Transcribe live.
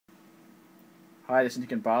Hi, this is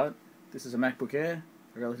Nick and Bartlett. This is a MacBook Air,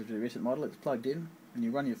 a relatively recent model. It's plugged in. When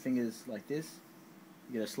you run your fingers like this,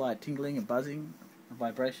 you get a slight tingling, a buzzing, a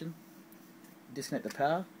vibration. You disconnect the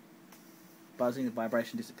power, buzzing, the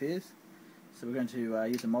vibration disappears. So we're going to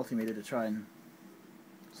use a multimeter to try and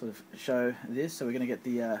sort of show this. So we're going to get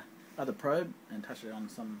the other probe and touch it on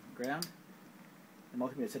some ground. The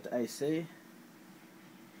multimeter is set to AC.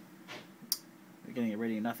 We're getting a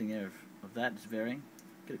reading of nothing there of that, it's varying.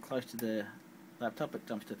 Get it close to the laptop, it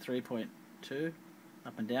jumps to 3.2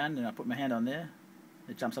 up and down, and I put my hand on there,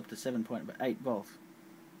 it jumps up to 7.8 volts.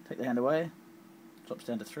 Take the hand away, drops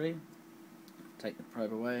down to 3, take the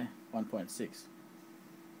probe away, 1.6.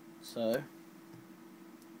 So,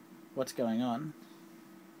 what's going on?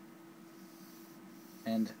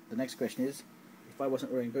 And the next question is, if I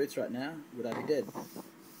wasn't wearing boots right now, would I be dead?